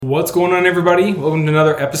What's going on, everybody? Welcome to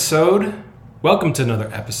another episode.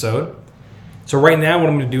 So right now what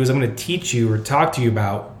I'm going to do is I'm going to teach you or talk to you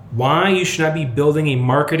about why you should not be building a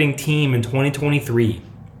marketing team in 2023.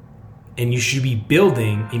 And you should be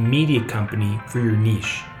building a media company for your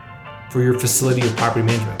niche, for your facility or property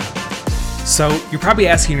management company. So you're probably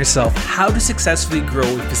asking yourself how to successfully grow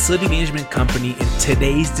a facility management company in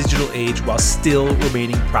today's digital age while still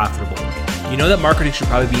remaining profitable. You know that marketing should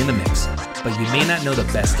probably be in the mix, but you may not know the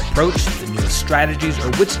best approach, the newest strategies,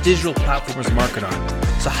 or which digital platforms to market on.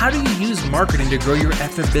 So how do you use marketing to grow your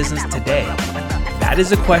effing business today? That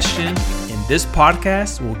is a question, and this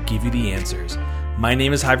podcast will give you the answers. My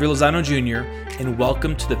name is Javier Lozano Jr., and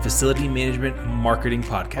welcome to the Facility Management Marketing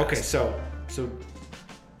Podcast. Okay, so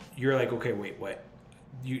you're like, okay, wait, what?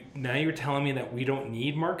 Now you're telling me that we don't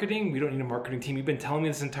need marketing? We don't need a marketing team? You've been telling me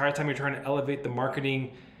this entire time you're trying to elevate the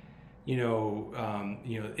marketing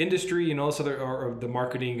industry and all this other, or the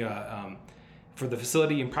marketing for the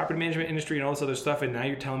facility and property management industry and all this other stuff. And now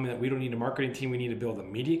you're telling me that we don't need a marketing team. We need to build a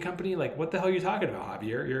media company. Like, what the hell are you talking about,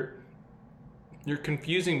 Javier? You're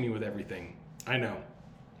confusing me with everything. I know.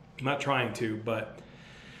 I'm not trying to, but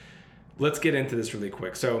let's get into this really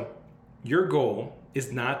quick. So your goal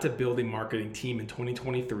is not to build a marketing team in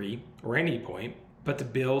 2023 or any point, but to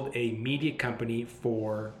build a media company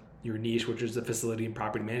for your niche, which is the facility and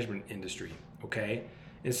property management industry, okay?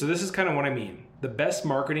 And so this is kind of what I mean. The best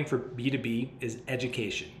marketing for B2B is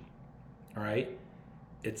education, all right?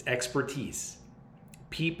 It's expertise.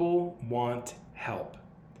 People want help.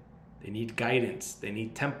 They need guidance. They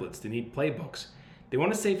need templates. They need playbooks. They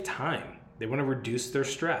want to save time. They want to reduce their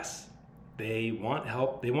stress. They want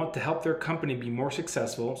help. They want to help their company be more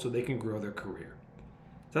successful so they can grow their career.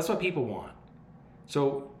 That's what people want.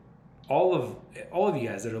 So all of you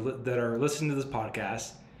guys that are listening to this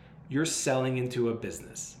podcast, you're selling into a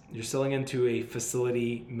business. You're selling into a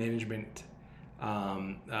facility management,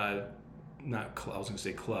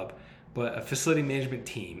 club, but a facility management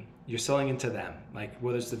team. You're selling into them, like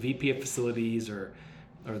whether it's the VP of facilities or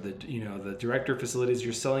the director of facilities.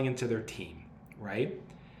 You're selling into their team, right?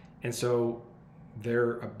 And so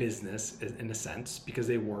they're a business in a sense because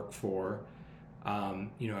they work for a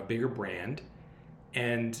bigger brand.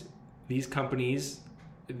 And these companies,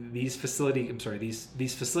 these facility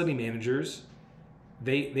managers,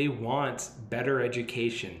 they want better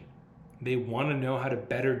education. They want to know how to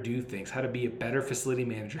better do things, how to be a better facility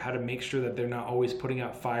manager, how to make sure that they're not always putting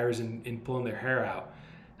out fires and pulling their hair out,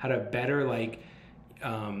 how to better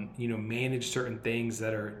manage certain things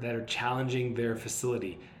that are challenging their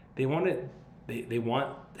facility. They want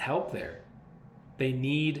help there. They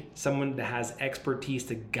need someone that has expertise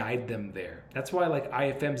to guide them there. That's why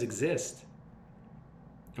IFMs exist.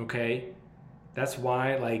 Okay? That's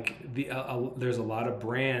why there's a lot of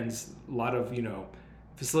brands, a lot of,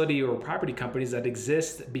 facility or property companies that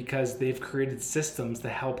exist because they've created systems to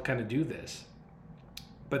help kind of do this.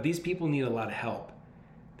 But these people need a lot of help.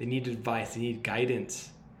 They need advice, they need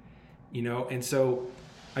guidance, and so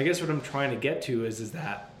I guess what I'm trying to get to is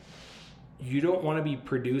that you don't want to be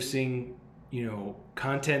producing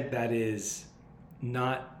content that is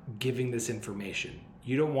not giving this information.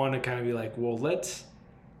 You don't want to kind of be like, well, let's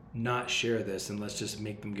not share this and let's just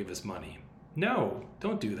make them give us money. No,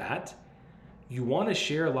 don't do that. You want to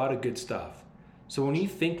share a lot of good stuff. So when you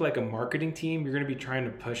think like a marketing team, you're going to be trying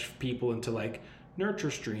to push people into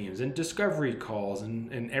nurture streams and discovery calls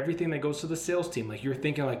and everything that goes to the sales team. Like you're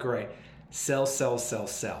thinking all right, sell.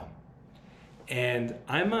 And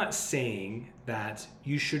I'm not saying that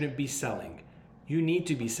you shouldn't be selling. You need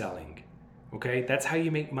to be selling, okay? That's how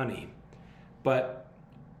you make money. But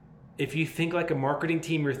if you think like a marketing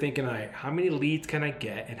team, you're thinking, all right, how many leads can I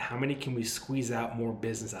get and how many can we squeeze out more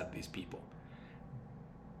business out of these people?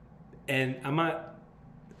 And I'm not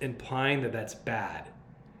implying that that's bad.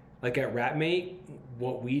 Like at RapMate,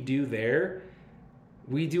 what we do there,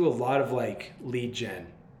 we do a lot of lead gen,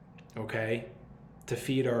 okay? To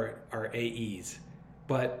feed our AEs,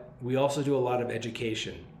 but we also do a lot of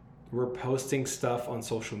education. We're posting stuff on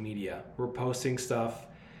social media. We're posting stuff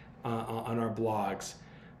on our blogs.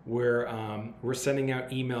 We're sending out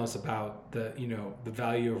emails about the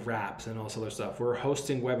value of wraps and all this other stuff. We're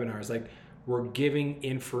hosting webinars. We're giving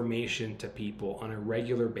information to people on a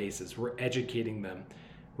regular basis. We're educating them.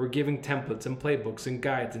 We're giving templates and playbooks and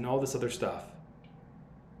guides and all this other stuff.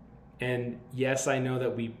 And yes, I know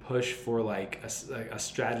that we push for a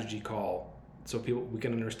strategy call so we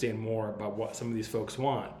can understand more about what some of these folks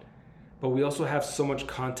want. But we also have so much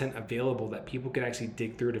content available that people can actually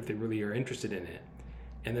dig through it if they really are interested in it.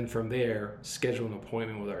 And then from there, schedule an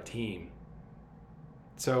appointment with our team.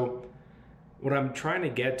 So what I'm trying to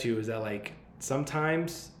get to is that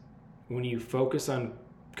sometimes when you focus on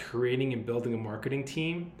creating and building a marketing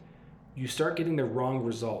team, you start getting the wrong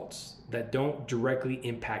results that don't directly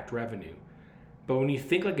impact revenue. But when you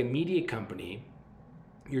think like a media company,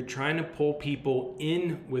 you're trying to pull people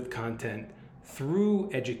in with content through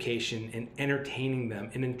education and entertaining them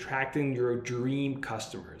and attracting your dream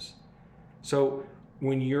customers. So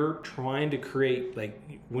when you're trying to create,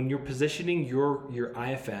 like when you're positioning your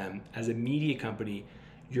IFM as a media company,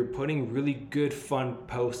 you're putting really good fun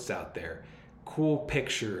posts out there, cool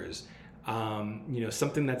pictures,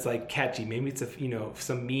 something that's like catchy. Maybe it's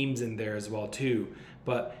some memes in there as well too.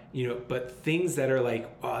 But things that are like,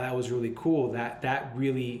 oh, that was really cool. That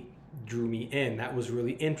really drew me in. That was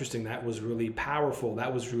really interesting. That was really powerful.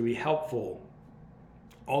 That was really helpful.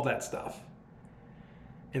 All that stuff.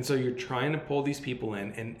 And so you're trying to pull these people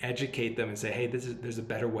in and educate them and say, hey, there's a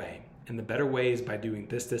better way. And the better way is by doing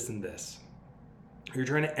this, this, and this. You're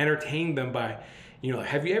trying to entertain them by,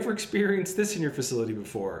 have you ever experienced this in your facility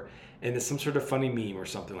before? And it's some sort of funny meme or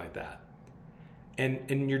something like that.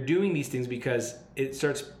 And you're doing these things because it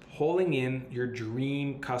starts pulling in your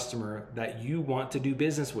dream customer that you want to do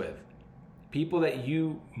business with. People that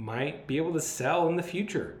you might be able to sell in the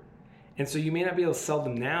future. And so you may not be able to sell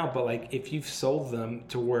them now, but like if you've sold them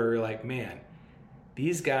to where you're like, man,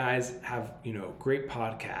 these guys have, great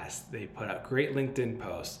podcasts. They put out great LinkedIn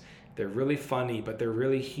posts. They're really funny, but they're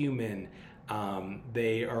really human.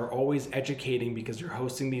 They are always educating because you're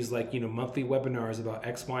hosting these monthly webinars about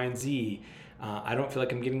X, Y, and Z. I don't feel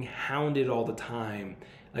like I'm getting hounded all the time.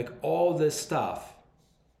 Like all this stuff.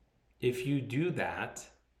 If you do that,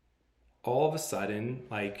 all of a sudden,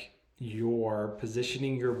 like you're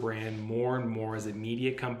positioning your brand more and more as a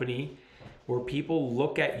media company where people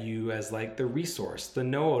look at you as like the resource, the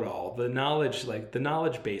know-it-all, the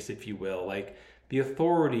knowledge base, if you will, like the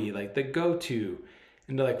authority, like the go-to.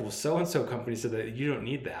 And they're like, well, so-and-so company said that you don't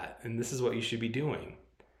need that. And this is what you should be doing.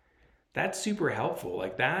 That's super helpful.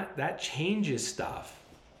 Like that changes stuff.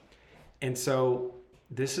 And so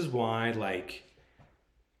this is why, like,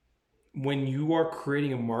 when you are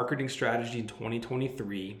creating a marketing strategy in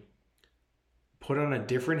 2023, put on a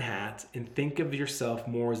different hat and think of yourself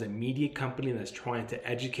more as a media company that's trying to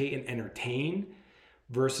educate and entertain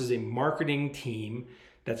versus a marketing team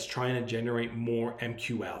that's trying to generate more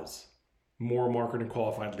MQLs, more marketing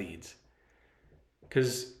qualified leads.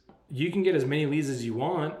 Because you can get as many leads as you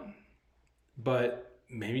want, but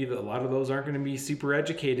maybe a lot of those aren't going to be super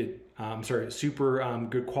educated.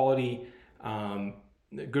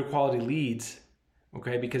 Good quality leads,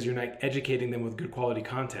 okay? Because you're not educating them with good quality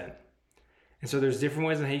content. And so there's different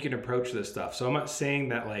ways on how you can approach this stuff. So I'm not saying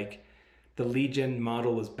that like the lead gen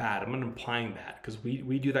model is bad. I'm not implying that because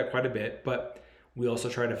we do that quite a bit, but we also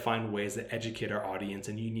try to find ways to educate our audience,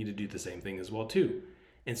 and you need to do the same thing as well too.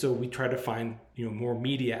 And so we try to find, more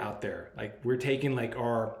media out there. Like we're taking like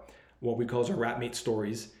what we call our Ratmate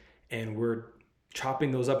stories, and we're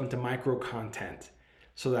chopping those up into micro content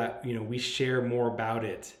so that, we share more about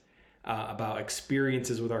it, about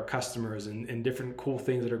experiences with our customers and different cool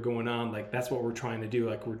things that are going on. Like that's what we're trying to do.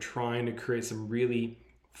 Like we're trying to create some really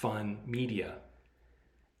fun media.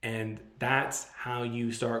 And that's how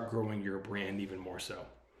you start growing your brand even more so.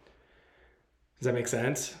 Does that make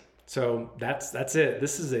sense? So that's it.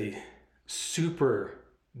 This is a super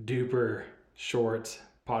duper short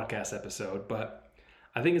podcast episode, but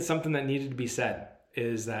I think it's something that needed to be said,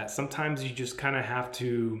 is that sometimes you just kind of have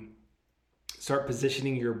to start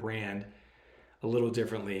positioning your brand a little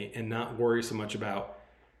differently and not worry so much about,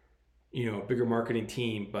 a bigger marketing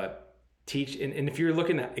team, but teach. And if you're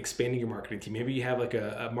looking at expanding your marketing team, maybe you have like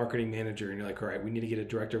a marketing manager and you're like, all right, we need to get a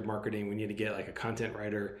director of marketing. We need to get like a content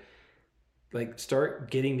writer. Like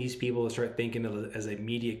start getting these people to start thinking of it as a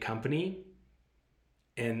media company.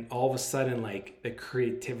 And all of a sudden, like the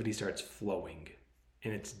creativity starts flowing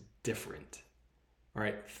and it's different. All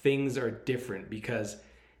right. Things are different because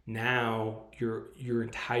now your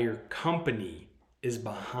entire company is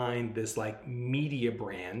behind this like media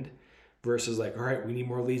brand versus like, all right, we need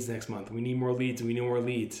more leads next month. We need more leads. We need more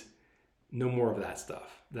leads. No more of that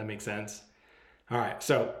stuff. Does that make sense? All right.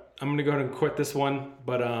 So I'm going to go ahead and quit this one.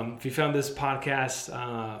 But if you found this podcast,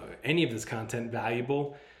 any of this content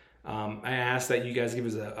valuable, I ask that you guys give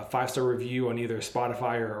us a 5-star review on either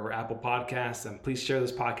Spotify or Apple Podcasts. And please share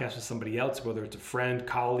this podcast with somebody else, whether it's a friend,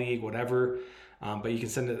 colleague, whatever. But you can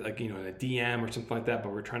send it like, in a DM or something like that.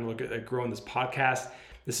 But we're trying to look at growing this podcast.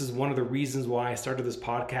 This is one of the reasons why I started this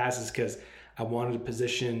podcast, is because I wanted to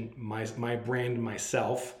position my brand,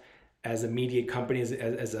 myself, as a media company,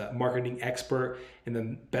 as a marketing expert. And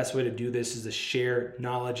the best way to do this is to share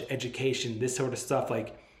knowledge, education, this sort of stuff.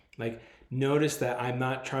 Like notice that I'm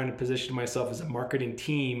not trying to position myself as a marketing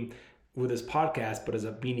team with this podcast, but as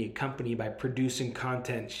a media company by producing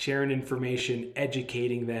content, sharing information,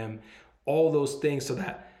 educating them, all those things, so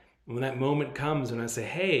that when that moment comes when I say,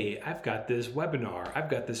 hey, I've got this webinar, I've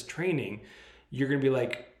got this training, you're going to be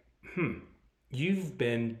like, you've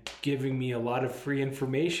been giving me a lot of free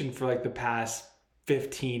information for like the past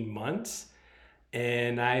 15 months.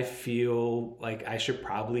 And I feel like I should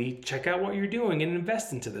probably check out what you're doing and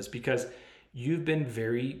invest into this, because you've been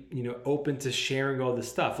very, open to sharing all this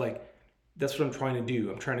stuff. Like, that's what I'm trying to do.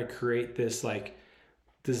 I'm trying to create this like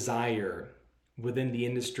desire within the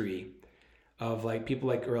industry of like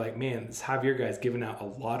people are like, man, this Javier guy's giving out a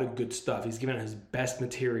lot of good stuff. He's giving out his best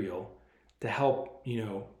material to help,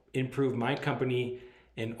 improve my company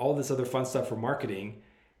and all this other fun stuff for marketing.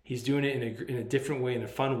 He's doing it in a different way, in a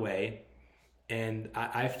fun way. And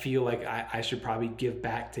I feel like I should probably give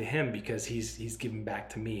back to him because he's giving back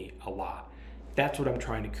to me a lot. That's what I'm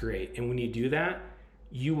trying to create. And when you do that,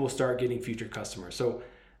 you will start getting future customers. So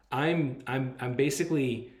I'm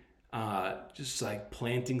basically just like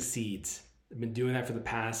planting seeds. I've been doing that for the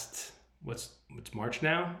past, what's March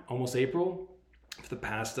now? Almost April. For the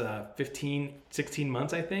past 15, 16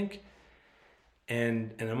 months, I think.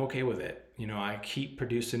 And I'm okay with it. I keep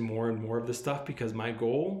producing more and more of this stuff because my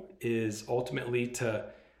goal is ultimately to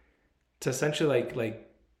essentially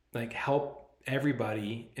like help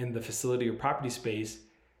everybody in the facility or property space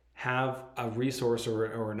have a resource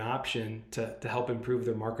or an option to help improve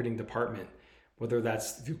their marketing department, whether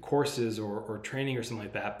that's through courses or training or something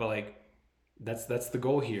like that. But like that's the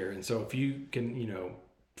goal here. And so if you can,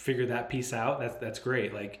 figure that piece out, that's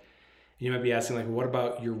great. Like, you might be asking, like, what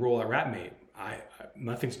about your role at Rapmate?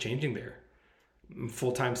 Nothing's changing there. I'm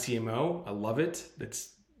full-time CMO. I love it.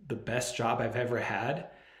 It's the best job I've ever had.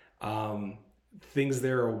 Things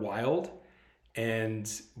there are wild.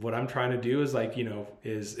 And what I'm trying to do is like,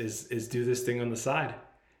 is do this thing on the side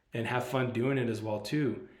and have fun doing it as well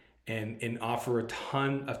too. And offer a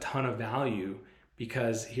ton of value,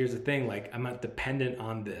 because here's the thing, like, I'm not dependent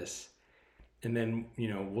on this. And then,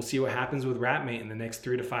 we'll see what happens with Rapmate in the next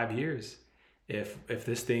 3 to 5 years. If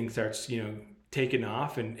this thing starts, taking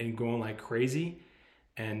off and going like crazy,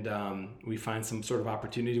 and we find some sort of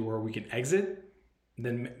opportunity where we can exit,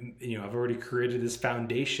 then, I've already created this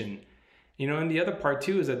foundation. And the other part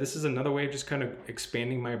too is that this is another way of just kind of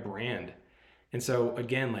expanding my brand. And so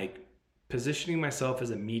again, like, positioning myself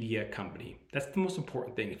as a media company, that's the most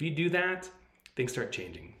important thing. If you do that, things start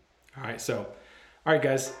changing. All right,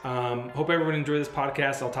 guys. Hope everyone enjoyed this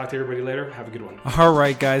podcast. I'll talk to everybody later. Have a good one. All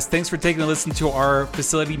right, guys. Thanks for taking a listen to our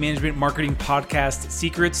facility management marketing podcast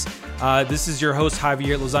secrets. This is your host,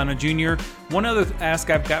 Javier Lozano Jr. One other ask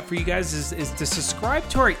I've got for you guys is to subscribe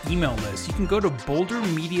to our email list. You can go to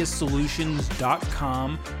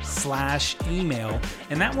bouldermediasolutions.com/email,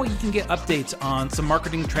 and that way you can get updates on some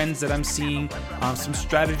marketing trends that I'm seeing, some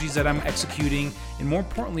strategies that I'm executing, and more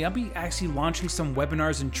importantly, I'll be actually launching some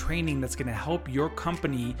webinars and training that's going to help your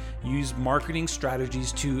company use marketing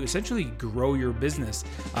strategies to essentially grow your business.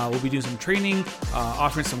 We'll be doing some training,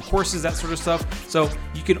 offering some courses, that sort of stuff. So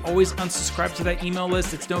you can always unsubscribe to that email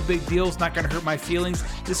list. It's no big deal. It's not going to hurt my feelings.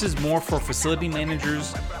 This is more for facility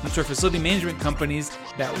management companies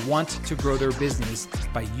that want to grow their business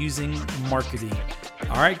by using marketing.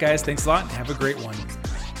 All right, guys, thanks a lot. Have a great one.